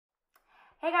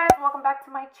Hey guys, welcome back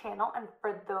to my channel, and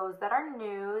for those that are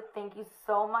new, thank you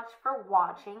so much for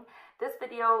watching. This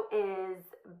video is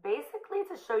basically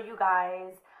to show you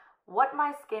guys what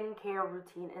my skincare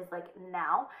routine is like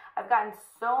now. I've gotten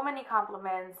so many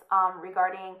compliments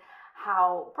regarding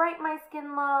how bright my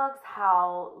skin looks,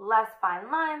 how less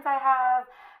fine lines I have,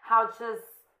 how just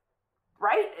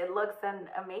bright it looks and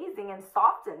amazing and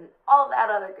soft and all that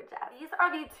other good jazz. These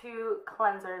are the two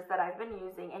cleansers that I've been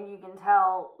using, and you can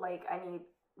tell like I need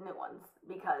new ones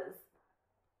because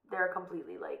they're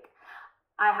completely like,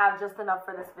 I have just enough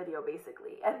for this video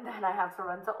basically, and then I have to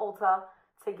run to Ulta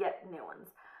to get new ones.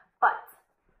 But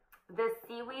this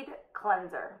Seaweed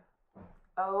cleanser,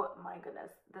 oh my goodness,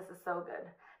 this is so good.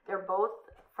 They're both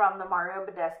from the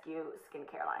Badescu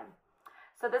skincare line.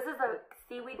 So this is a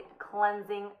Seaweed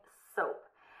cleansing soap,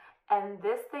 and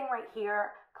this thing right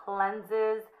here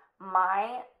cleanses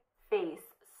my face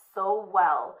so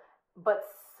well, but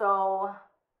so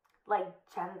like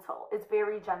gentle. It's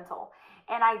very gentle.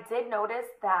 And I did notice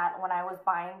that when I was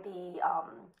buying the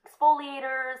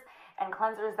exfoliators and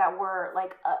cleansers that were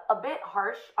like a bit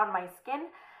harsh on my skin,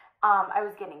 I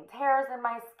was getting tears in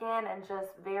my skin and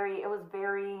just it was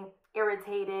very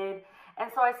irritated.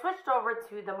 And so I switched over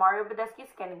to the Badescu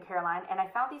skincare line, and I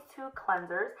found these two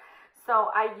cleansers.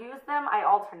 So I use them, I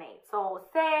alternate. So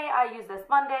say I use this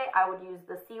Monday, I would use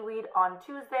the Seaweed on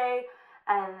Tuesday,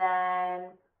 and then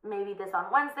maybe this on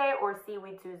Wednesday, or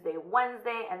Seaweed Tuesday,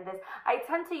 Wednesday, and this. I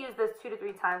tend to use this 2 to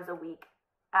 3 times a week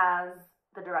as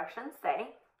the directions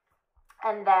say.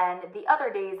 And then the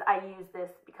other days I use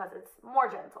this because it's more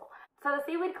gentle. So the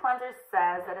Seaweed cleanser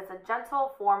says that it's a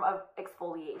gentle form of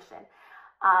exfoliation.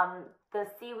 The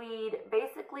seaweed,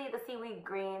 basically the seaweed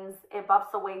greens, it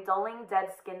buffs away dulling dead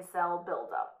skin cell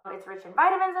buildup. It's rich in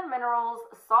vitamins and minerals,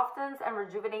 softens and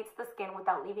rejuvenates the skin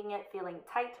without leaving it feeling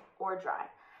tight or dry.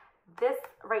 This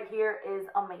right here is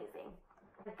amazing.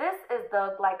 This is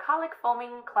the Glycolic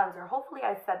foaming cleanser. Hopefully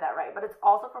I said that right, but it's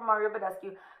also from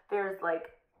Badescu. There's like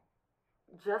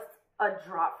just a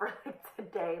drop for like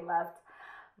today left.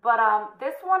 But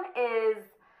this one is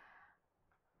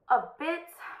a bit,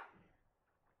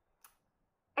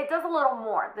 it does a little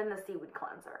more than the Seaweed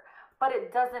cleanser, but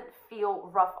it doesn't feel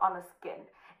rough on the skin.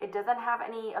 It doesn't have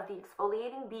any of the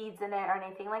exfoliating beads in it or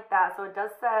anything like that. So it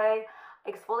does say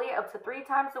exfoliate up to 3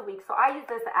 times a week. So I use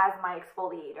this as my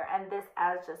exfoliator and this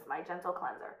as just my gentle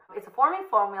cleanser. It's a forming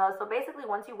formula. So basically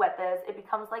once you wet this, it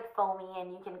becomes like foamy,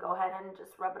 and you can go ahead and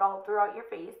just rub it all throughout your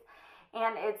face.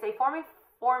 And it's a forming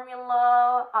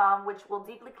formula which will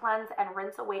deeply cleanse and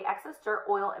rinse away excess dirt,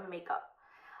 oil, and makeup.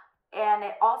 And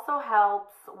it also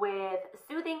helps with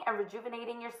soothing and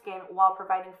rejuvenating your skin while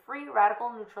providing free radical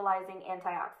neutralizing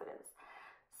antioxidants.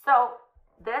 So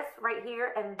this right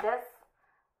here and this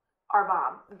are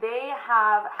bomb. They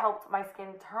have helped my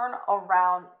skin turn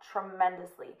around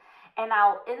tremendously. And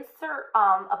I'll insert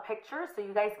a picture so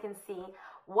you guys can see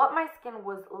what my skin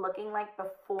was looking like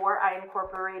before I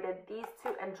incorporated these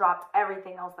two and dropped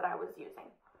everything else that I was using.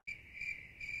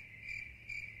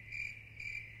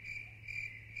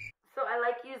 So I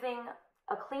like using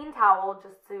a clean towel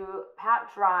just to pat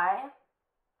dry,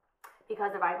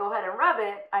 because if I go ahead and rub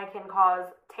it, I can cause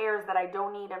tears that I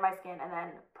don't need in my skin, and then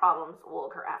problems will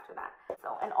occur after that.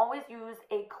 So, and always use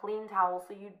a clean towel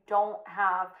so you don't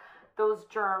have those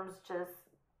germs just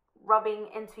rubbing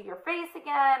into your face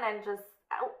again, and just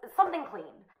something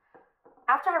clean.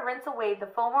 After I rinse away the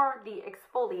foam or the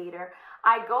exfoliator,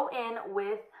 I go in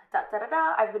with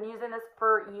I've been using this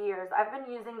for years. I've been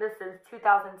using this since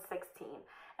 2016,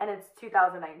 and it's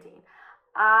 2019.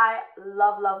 I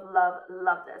love, love, love,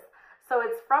 love this. So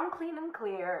it's from Clean and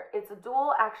Clear. It's a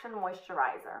dual action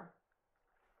moisturizer.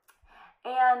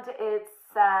 And it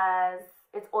says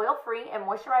it's oil free and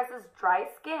moisturizes dry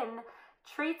skin,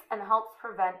 treats and helps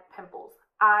prevent pimples.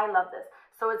 I love this.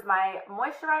 So it's my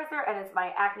moisturizer and it's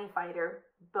my acne fighter,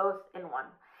 both in one.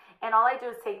 And all I do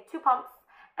is take 2 pumps,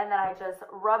 and then I just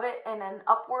rub it in an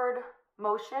upward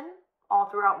motion all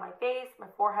throughout my face, my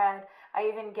forehead. I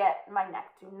even get my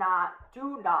neck. Do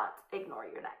not ignore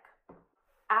your neck.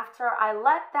 After I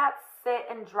let that sit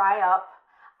and dry up,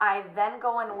 I then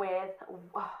go in with,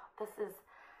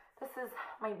 this is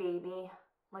my baby.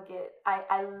 Look at,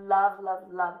 I love, love,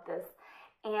 love this.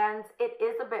 And it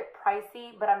is a bit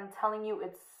pricey, but I'm telling you,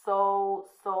 it's so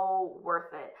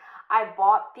worth it. I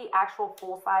bought the actual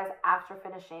full size after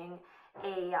finishing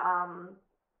a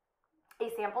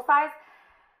sample size,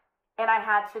 and I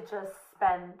had to just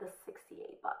spend the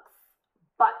 68 bucks.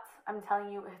 But I'm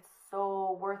telling you, it's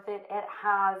so worth it. It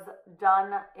has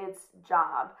done its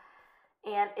job.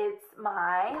 And it's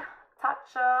my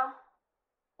Tatcha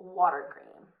water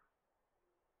cream.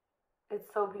 It's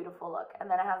so beautiful, look. And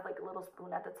then it has like a little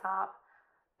spoon at the top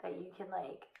that you can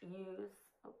like use,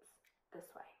 oops, this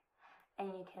way. And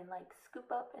you can like scoop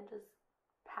up and just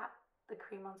pat the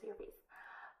cream onto your face.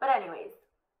 But anyways,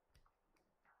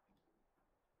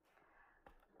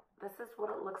 this is what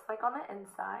it looks like on the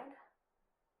inside.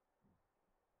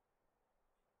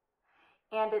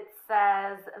 And it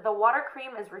says, the water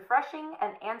cream is refreshing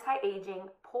and anti-aging,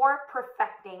 pore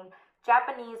perfecting,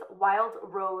 Japanese wild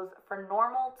rose for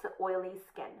normal to oily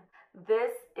skin.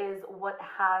 This is what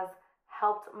has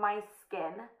helped my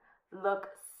skin look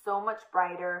so much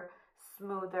brighter,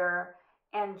 smoother,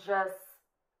 and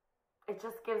it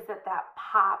just gives it that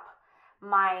pop.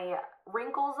 My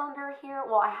wrinkles under here,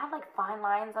 well, I have like fine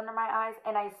lines under my eyes,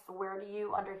 and I swear to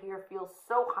you, under here feels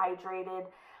so hydrated.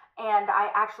 And I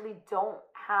actually don't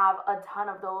have a ton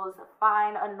of those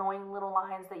fine, annoying little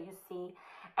lines that you see.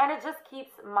 And it just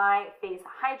keeps my face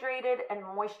hydrated and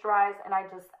moisturized, and I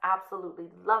just absolutely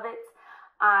love it.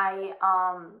 I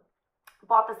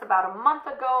bought this about a month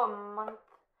ago,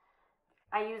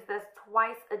 I use this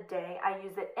twice a day. I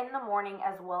use it in the morning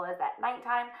as well as at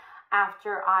nighttime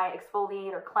after I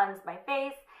exfoliate or cleanse my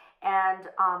face, and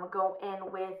go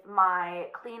in with my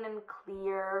Clean and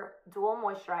Clear Dual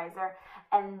Moisturizer,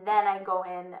 and then I go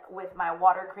in with my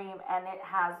water cream, and it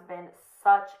has been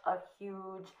such a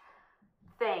huge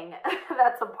thing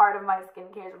that's a part of my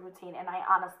skincare routine, and I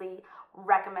honestly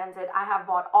recommend it. I have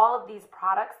bought all of these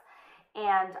products,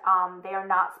 and they are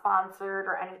not sponsored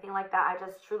or anything like that. I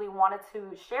just truly wanted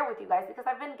to share with you guys because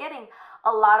I've been getting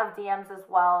a lot of DMs as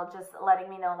well, just letting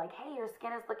me know like, hey, your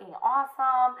skin is looking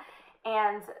awesome.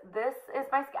 And this is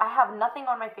my skin. I have nothing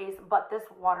on my face but this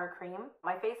water cream.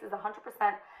 My face is 100%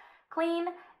 clean,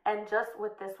 and just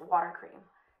with this water cream.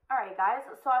 All right, guys,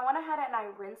 so I went ahead and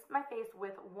I rinsed my face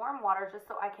with warm water just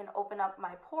so I can open up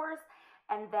my pores,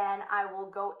 and then I will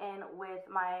go in with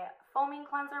my foaming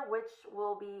cleanser, which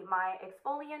will be my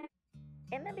exfoliant.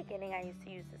 In the beginning, I used to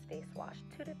use this face wash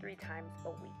 2 to 3 times a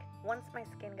week. Once my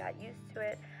skin got used to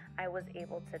it, I was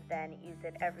able to then use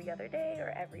it every other day or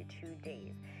every 2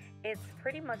 days. It's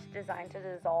pretty much designed to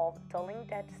dissolve dulling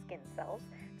dead skin cells,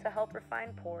 to help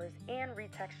refine pores, and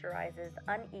retexturizes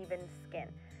uneven skin.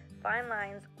 Fine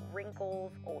lines,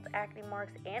 wrinkles, old acne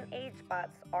marks, and age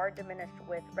spots are diminished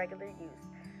with regular use,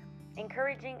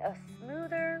 encouraging a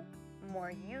smoother,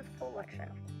 more youthful look.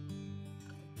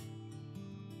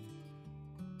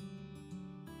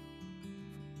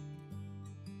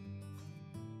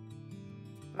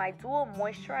 My Dual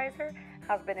Moisturizer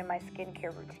has been in my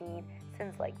skincare routine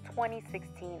since like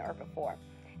 2016 or before.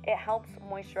 It helps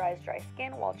moisturize dry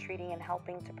skin while treating and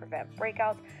helping to prevent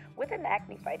breakouts with an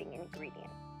acne-fighting ingredient.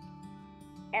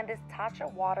 And this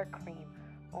Tatcha water cream,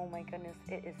 oh my goodness,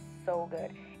 it is so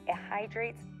good. It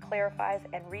hydrates, clarifies,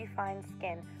 and refines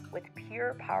skin with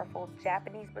pure, powerful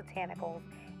Japanese botanicals,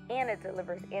 and it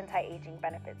delivers anti-aging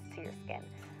benefits to your skin.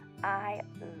 I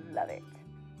love it.